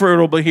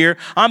comfortable here.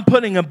 I'm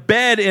putting a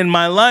bed in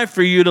my life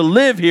for you to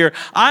live here.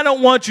 I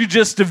don't want you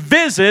just to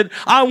visit.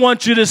 I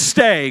want you to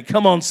stay.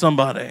 Come on,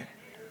 somebody.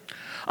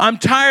 I'm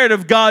tired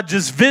of God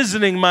just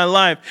visiting my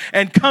life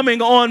and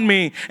coming on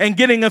me and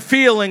getting a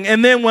feeling.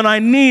 And then when I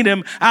need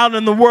him out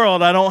in the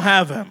world, I don't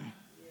have him.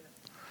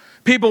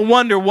 People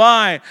wonder,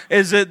 why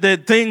is it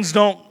that things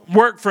don't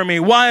work for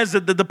me? Why is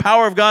it that the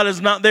power of God is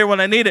not there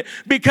when I need it?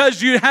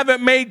 Because you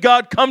haven't made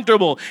God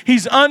comfortable.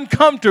 He's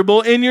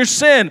uncomfortable in your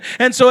sin.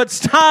 And so it's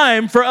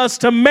time for us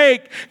to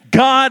make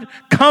God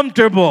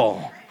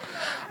comfortable.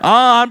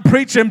 I'm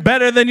preaching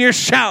better than you're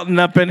shouting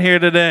up in here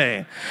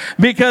today.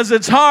 Because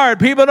it's hard.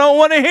 People don't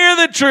want to hear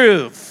the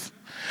truth.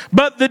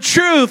 But the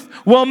truth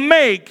will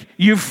make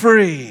you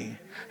free.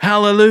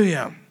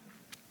 Hallelujah.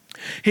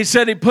 He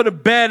said he put a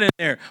bed in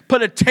there,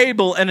 put a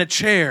table and a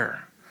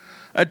chair.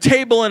 A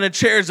table and a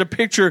chair is a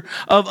picture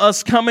of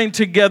us coming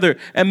together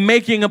and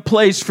making a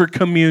place for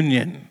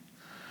communion.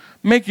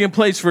 Making a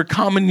place for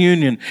common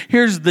union.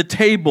 Here's the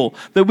table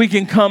that we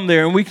can come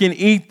there and we can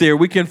eat there.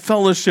 We can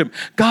fellowship.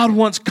 God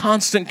wants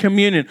constant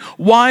communion.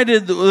 Why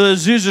did the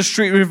Azusa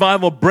Street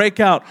revival break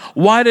out?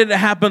 Why did it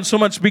happen so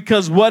much?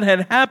 Because what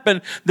had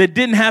happened that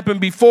didn't happen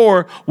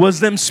before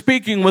was them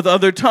speaking with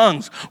other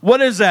tongues.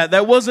 What is that?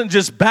 That wasn't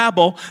just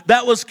babble.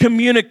 That was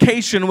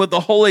communication with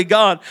the Holy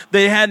God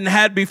they hadn't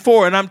had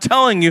before. And I'm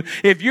telling you,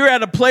 if you're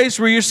at a place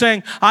where you're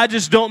saying, I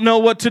just don't know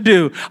what to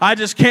do. I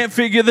just can't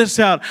figure this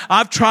out.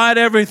 I've tried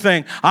everything.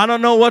 saying, I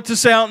don't know what to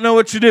say, I don't know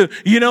what to do.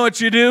 You know what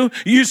you do?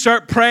 You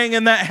start praying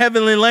in that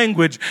heavenly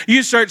language.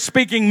 You start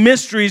speaking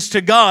mysteries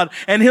to God,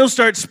 and He'll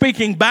start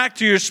speaking back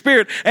to your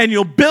spirit, and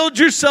you'll build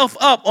yourself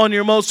up on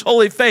your most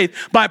holy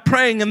faith by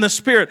praying in the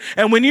Spirit.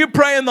 And when you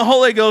pray in the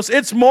Holy Ghost,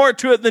 it's more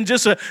to it than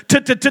just a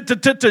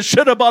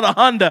shoulda bought a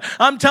Honda.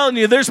 I'm telling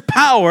you, there's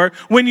power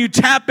when you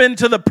tap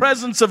into the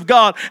presence of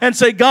God and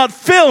say, God,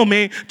 fill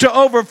me to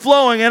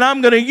overflowing, and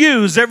I'm going to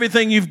use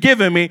everything you've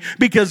given me,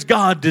 because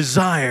God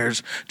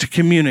desires to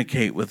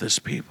communicate with His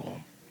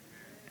people.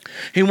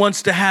 He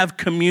wants to have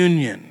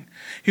communion.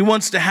 He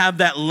wants to have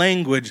that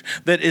language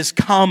that is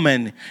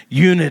common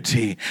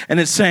unity.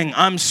 And it's saying,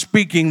 I'm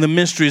speaking the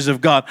mysteries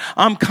of God.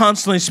 I'm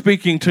constantly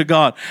speaking to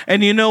God.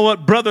 And you know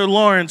what? Brother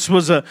Lawrence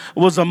was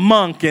a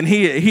monk, and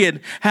he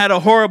had a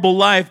horrible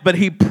life, but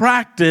he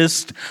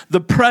practiced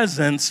the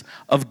presence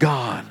of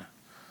God.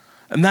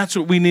 And that's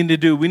what we need to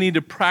do. We need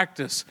to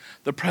practice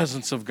the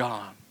presence of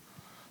God.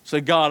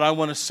 Say, God, I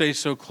want to stay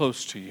so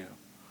close to you.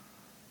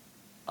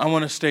 I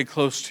want to stay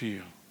close to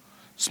you.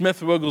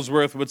 Smith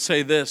Wigglesworth would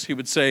say this. He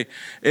would say,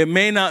 it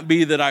may not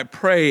be that I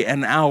pray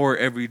an hour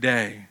every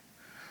day,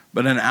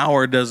 but an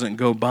hour doesn't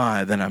go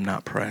by that I'm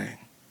not praying.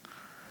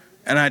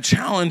 And I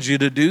challenge you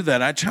to do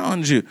that. I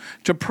challenge you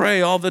to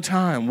pray all the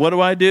time. What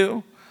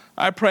do?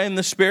 I pray in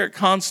the Spirit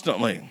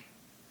constantly.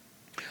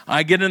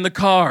 I get in the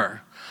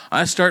car.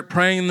 I start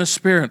praying in the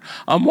Spirit.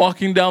 I'm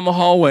walking down the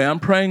hallway.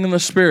 I'm praying in the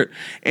Spirit.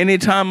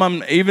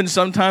 Anytime even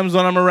sometimes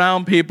when I'm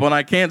around people and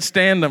I can't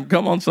stand them.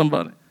 Come on,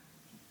 somebody.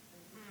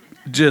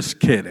 Just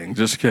kidding.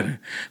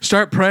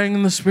 Start praying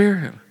in the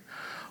Spirit.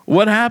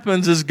 What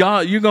happens is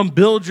you're going to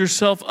build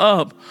yourself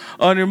up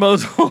on your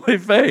most holy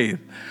faith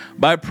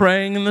by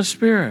praying in the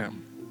Spirit.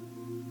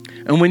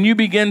 And when you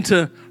begin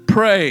to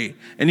pray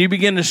and you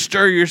begin to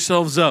stir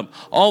yourselves up,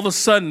 all of a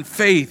sudden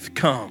faith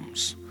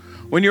comes.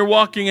 When you're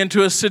walking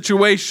into a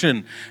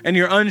situation and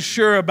you're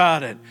unsure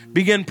about it,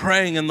 begin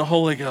praying in the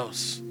Holy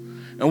Ghost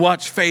and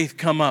watch faith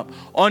come up.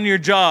 On your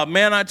job,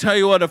 man, I tell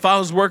you what, if I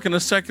was working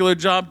a secular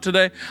job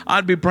today,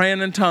 I'd be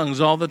praying in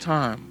tongues all the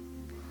time.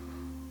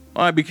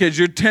 Why? Because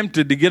you're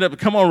tempted to get up.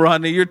 Come on,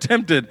 Rodney. You're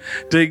tempted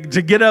to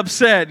get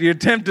upset. You're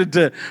tempted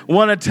to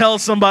want to tell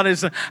somebody.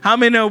 How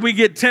many know we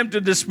get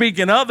tempted to speak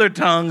in other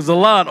tongues a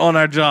lot on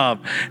our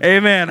job?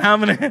 Amen. How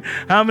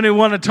many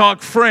want to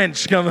talk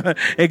French?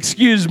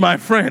 Excuse my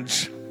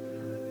French.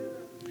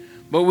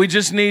 But we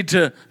just need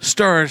to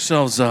stir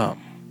ourselves up.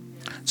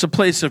 It's a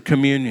place of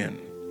communion.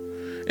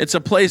 It's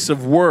a place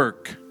of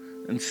work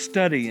and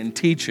study and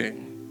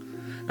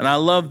teaching. And I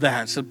love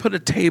that. So put a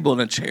table and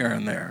a chair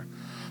in there,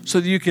 so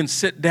that you can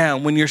sit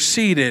down. When you're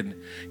seated,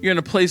 you're in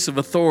a place of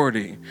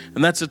authority,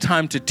 and that's a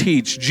time to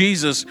teach.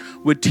 Jesus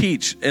would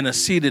teach in a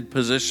seated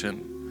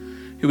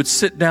position. He would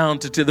sit down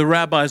the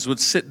rabbis would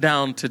sit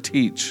down to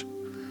teach.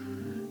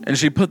 And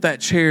she put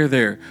that chair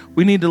there.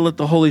 We need to let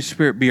the Holy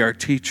Spirit be our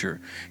teacher.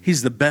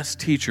 He's the best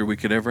teacher we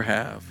could ever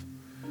have.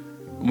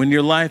 When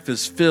your life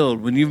is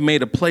filled, when you've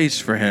made a place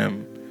for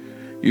Him,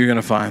 you're going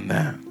to find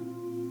that.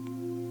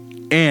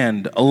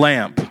 And a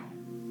lamp.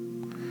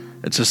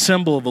 It's a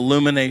symbol of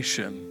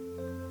illumination.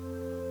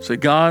 Say,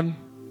 God,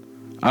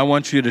 I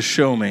want you to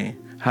show me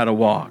how to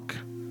walk.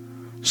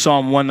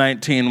 Psalm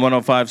 119,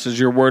 105 says,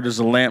 your word is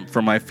a lamp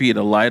for my feet,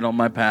 a light on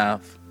my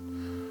path.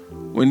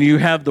 When you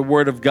have the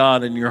word of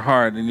God in your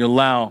heart and you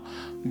allow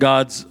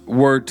God's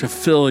word to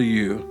fill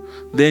you,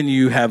 then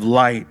you have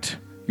light.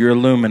 You're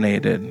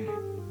illuminated.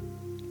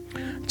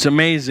 It's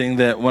amazing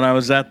that when I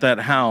was at that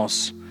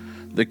house,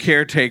 the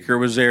caretaker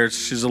was there.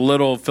 She's a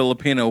little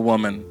Filipino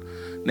woman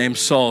named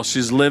Sol.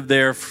 She's lived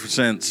there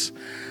since,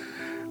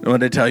 what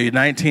did I tell you,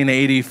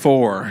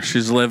 1984.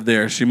 She's lived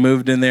there. She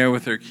moved in there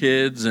with her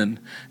kids, and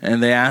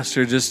they asked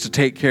her just to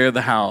take care of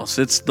the house.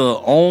 It's the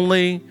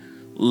only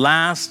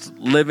last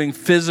living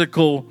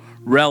physical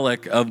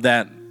relic of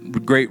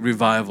that great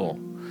revival.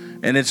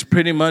 And it's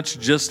pretty much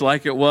just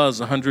like it was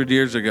 100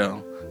 years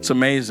ago. It's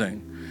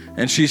amazing.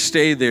 And she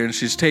stayed there, and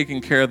she's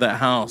taking care of that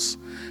house.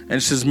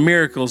 And she says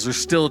miracles are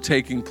still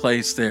taking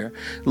place there.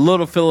 A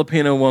little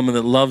Filipino woman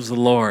that loves the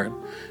Lord.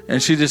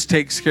 And she just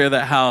takes care of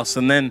that house.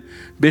 And then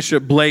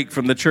Bishop Blake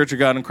from the Church of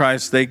God in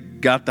Christ, they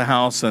got the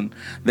house, and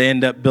they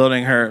end up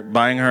buying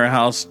her a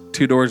house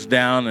 2 doors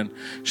down. And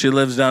she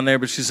lives down there.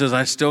 But she says,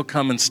 I still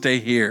come and stay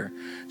here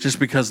just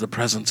because the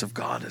presence of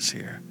God is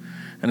here.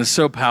 And it's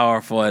so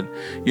powerful. And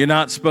you're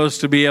not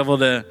supposed to be able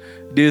to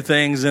do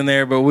things in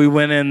there. But we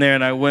went in there,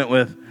 and I went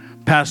with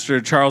Pastor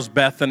Charles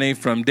Bethany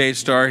from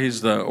Daystar. He's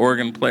the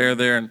organ player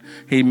there, and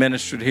he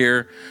ministered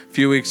here a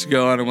few weeks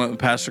ago. And I went with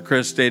Pastor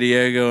Chris De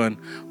Diego, and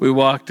we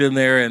walked in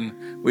there,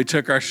 and we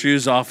took our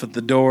shoes off at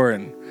the door,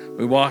 and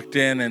we walked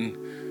in,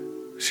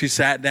 and she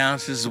sat down.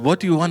 She says, what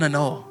do you want to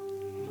know?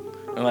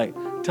 I'm like,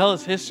 tell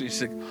us history.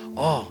 She's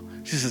like,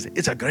 she says,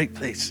 it's a great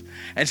place.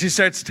 And she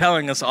starts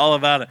telling us all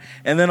about it.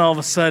 And then all of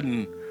a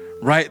sudden,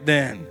 right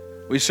then,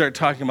 we start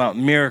talking about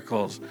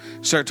miracles,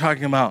 start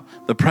talking about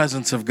the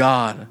presence of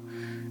God.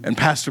 And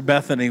Pastor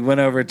Bethany went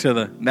over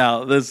to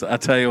I'll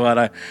tell you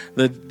what,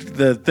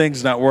 the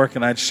thing's not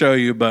working, I'd show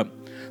you, but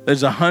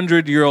there's a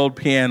 100-year-old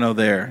piano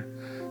there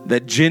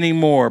that Jenny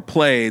Moore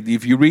played.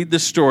 If you read the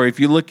story, if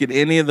you look at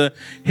any of the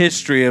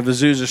history of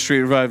Azusa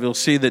Street Revival, you'll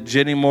see that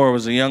Jenny Moore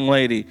was a young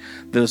lady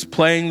that was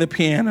playing the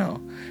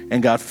piano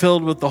and got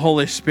filled with the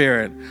Holy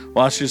Spirit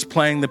while she was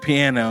playing the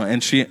piano.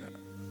 And she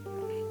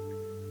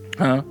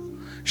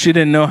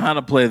didn't know how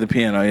to play the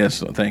piano.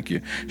 Yes, thank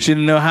you. She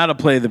didn't know how to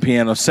play the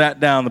piano.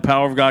 Sat down. The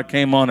power of God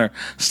came on her.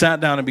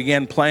 Sat down and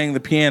began playing the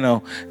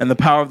piano. And the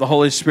power of the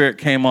Holy Spirit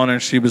came on her.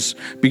 She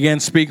began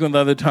speaking with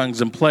other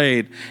tongues and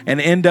played.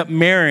 And ended up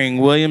marrying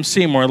William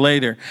Seymour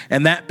later.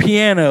 And that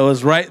piano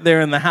is right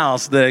there in the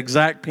house, the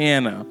exact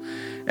piano.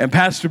 And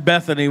Pastor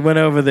Bethany went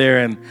over there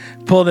and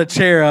pulled a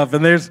chair up.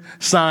 And there's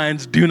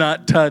signs, do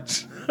not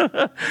touch.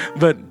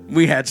 But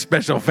we had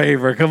special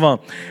favor. Come on.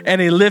 And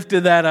he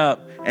lifted that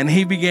up. And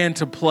he began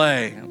to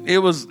play. It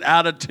was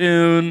out of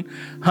tune,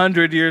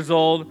 100 years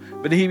old,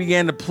 but he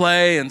began to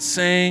play and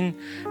sing,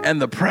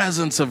 and the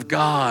presence of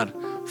God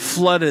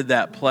flooded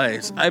that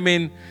place. I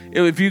mean,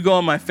 if you go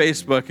on my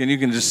Facebook and you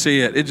can just see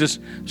it, it's just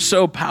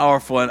so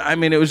powerful. And I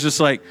mean, it was just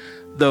like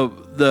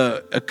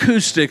the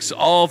acoustics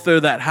all through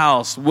that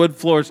house, wood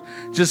floors,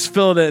 just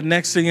filled it.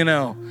 Next thing you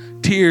know,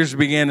 tears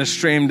began to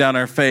stream down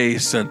our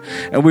face, and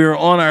we were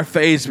on our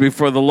face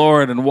before the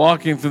Lord and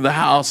walking through the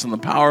house, and the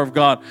power of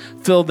God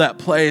filled that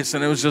place.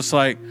 And it was just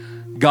like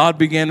God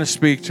began to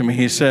speak to me.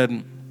 He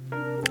said,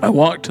 I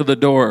walked to the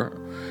door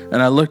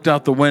and I looked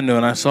out the window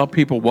and I saw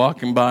people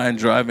walking by and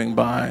driving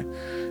by,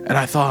 and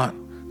I thought,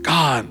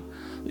 God,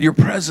 your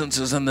presence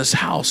is in this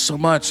house so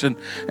much. And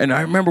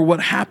I remember what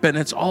happened.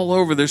 It's all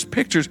over. There's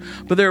pictures,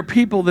 but there are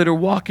people that are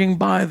walking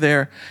by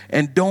there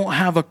and don't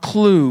have a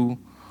clue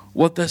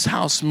what this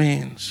house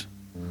means.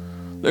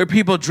 There are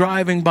people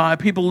driving by,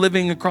 people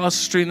living across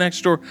the street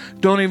next door,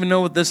 don't even know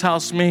what this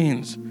house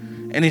means.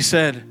 And he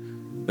said,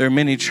 there are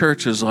many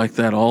churches like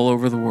that all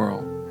over the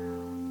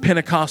world.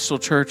 Pentecostal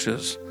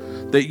churches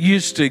that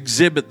used to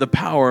exhibit the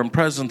power and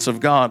presence of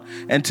God.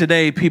 And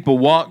today people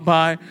walk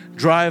by,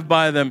 drive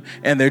by them,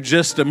 and they're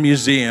just a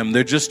museum.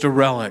 They're just a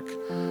relic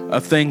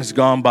of things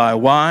gone by.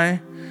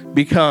 Why?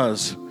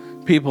 Because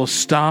people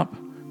stop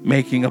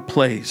making a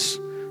place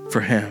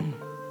for him.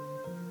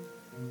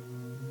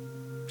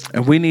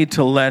 And we need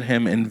to let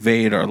him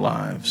invade our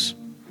lives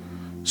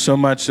so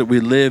much that we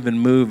live and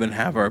move and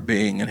have our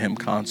being in him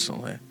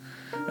constantly.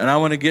 And I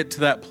want to get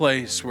to that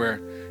place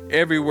where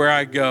everywhere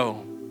I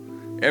go,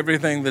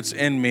 everything that's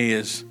in me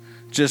is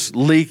just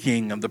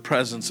leaking of the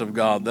presence of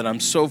God, that I'm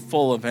so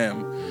full of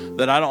him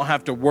that I don't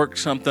have to work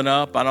something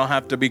up. I don't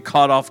have to be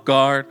caught off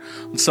guard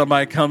when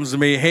somebody comes to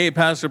me, hey,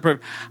 Pastor,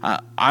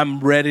 I'm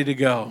ready to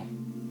go.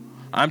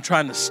 I'm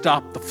trying to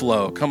stop the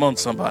flow. Come on,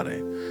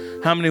 somebody.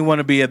 How many want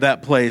to be at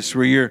that place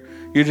where you're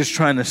just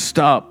trying to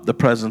stop the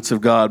presence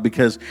of God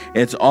because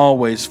it's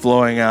always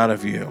flowing out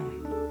of you?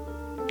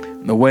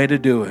 And the way to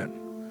do it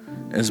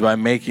is by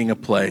making a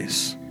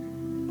place.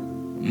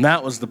 And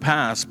that was the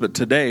past, but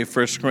today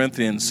 1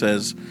 Corinthians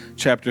says,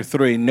 chapter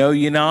 3, know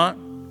ye not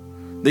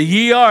that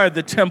ye are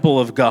the temple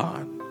of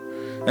God,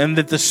 and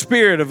that the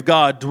Spirit of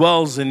God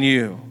dwells in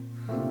you?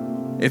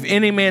 If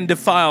any man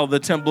defile the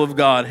temple of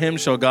God, him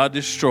shall God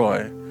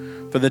destroy.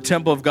 For the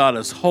temple of God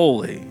is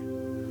holy.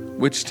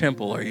 Which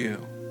temple are you?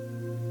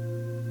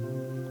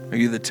 Are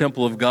you the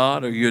temple of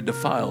God, or are you a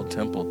defiled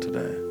temple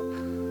today?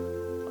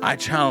 I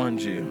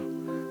challenge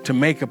you to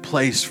make a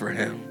place for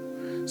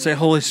him. Say,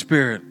 Holy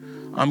Spirit,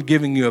 I'm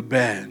giving you a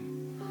bed.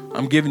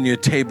 I'm giving you a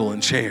table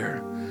and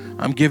chair.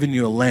 I'm giving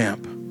you a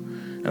lamp.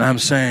 And I'm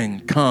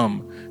saying,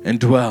 come and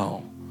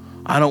dwell.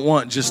 I don't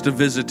want just a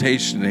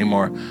visitation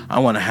anymore. I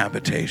want a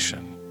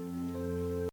habitation.